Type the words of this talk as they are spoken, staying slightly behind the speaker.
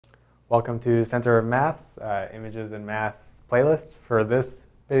Welcome to Center of Math's Images and Math playlist. For this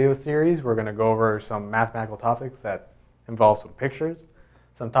video series, we're going to go over some mathematical topics that involve some pictures.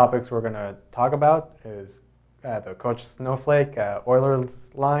 Some topics we're going to talk about is the Koch snowflake, Euler's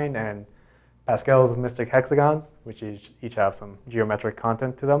line, and Pascal's mystic hexagons, which each have some geometric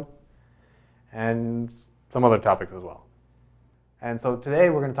content to them, and some other topics as well. And so today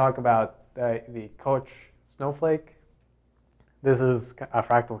we're going to talk about the Koch snowflake. This is a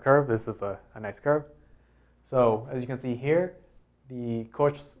fractal curve. This is a nice curve. So as you can see here, the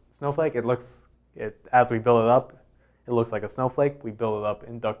Koch snowflake, as we build it up, it looks like a snowflake. We build it up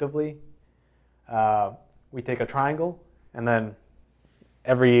inductively. We take a triangle, and then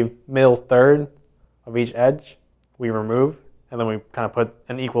every middle third of each edge we remove, and then we kind of put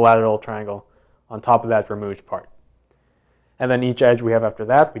an equilateral triangle on top of that removed part. And then each edge we have after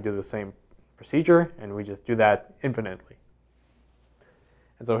that, we do the same procedure, and we just do that infinitely.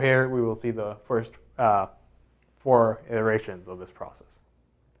 And so here we will see the first 4 iterations of this process.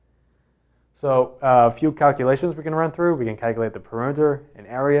 So a few calculations we can run through. We can calculate the perimeter and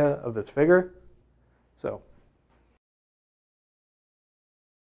area of this figure. So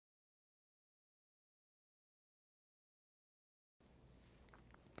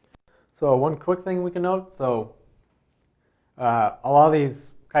one quick thing we can note. So a lot of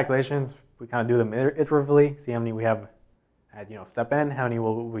these calculations, we kind of do them iteratively, see how many we have at step n, how many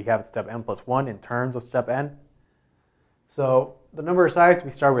will we have at step n plus 1 in terms of step n. So the number of sides,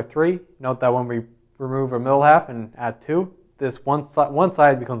 we start with 3. Note that when we remove a middle half and add 2, this one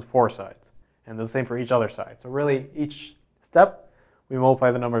side becomes 4 sides. And the same for each other side. So really, each step, we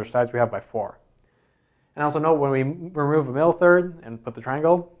multiply the number of sides we have by 4. And also note when we remove a middle third and put the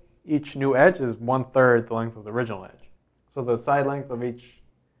triangle, each new edge is 1/3 the length of the original edge. So the side length of each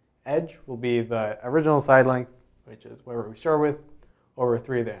edge will be the original side length, which is whatever we start with, over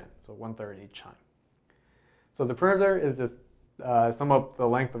 3 at the end, so 1/3 each time. So the perimeter is just sum up the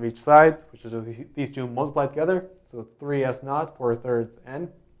length of each side, which is just these two multiplied together, so 3s0, 4/3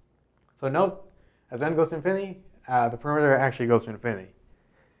 n. So note, as n goes to infinity, the perimeter actually goes to infinity.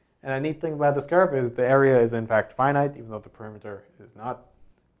 And a neat thing about this curve is the area is in fact finite, even though the perimeter is not.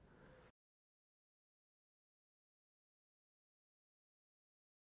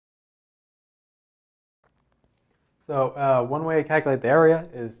 So one way to calculate the area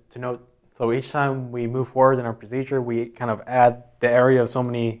is to note, so each time we move forward in our procedure, we kind of add the area of so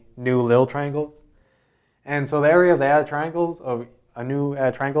many new little triangles. And so the area of the added triangles of a new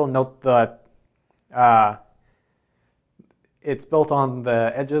triangle, note that it's built on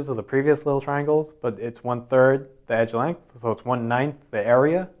the edges of the previous little triangles, but it's 1/3 the edge length, so it's 1/9 the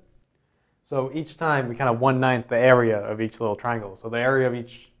area. So each time we kind of 1/9 the area of each little triangle. So the area of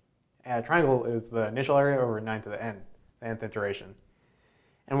each triangle is the initial area over 9 to the n, the nth iteration.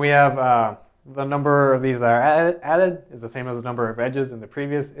 And we have the number of these that are added is the same as the number of edges in the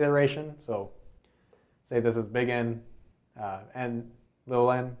previous iteration. So say this is big N, n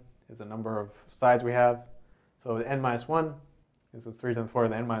little n is the number of sides we have. So n minus 1, this is 3 to the 4 of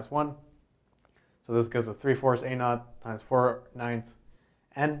the n minus 1. So this gives us 3/4 a0 times 4/9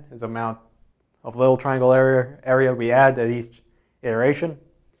 n is the amount of little triangle area we add at each iteration.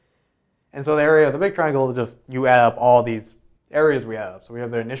 And so the area of the big triangle is just you add up all these areas we add up. So we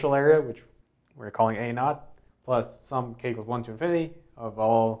have the initial area, which we're calling a0, plus sum k equals 1 to infinity of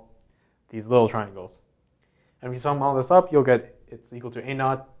all these little triangles. And if you sum all this up, you'll get it's equal to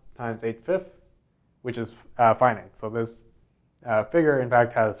a0 times 8/5, which is finite. So this figure, in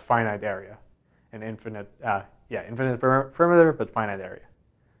fact, has finite area, an infinite perimeter, but finite area.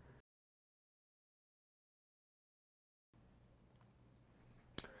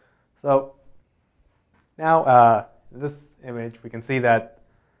 So now this image, we can see that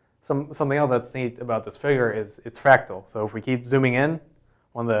something else that's neat about this figure is it's fractal. So if we keep zooming in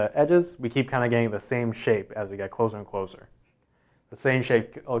on the edges, we keep kind of getting the same shape as we get closer and closer. The same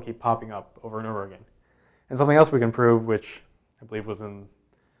shape will keep popping up over and over again. And something else we can prove, which I believe was in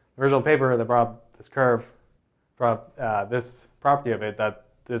the original paper that brought this curve, brought this property of it, that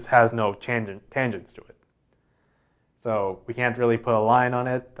this has no tangents to it. So we can't really put a line on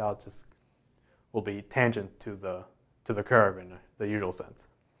it. That just will be tangent to the curve in the usual sense.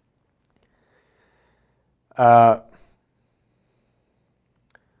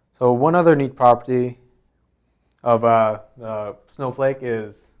 So one other neat property of the snowflake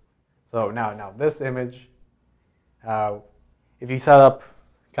is, so now this image, if you set up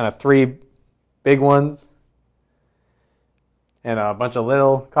kind of 3 big ones and a bunch of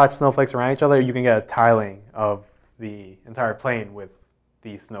little Koch snowflakes around each other, you can get a tiling of the entire plane with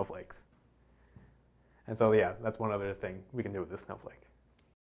these snowflakes. And so yeah, that's one other thing we can do with this snowflake.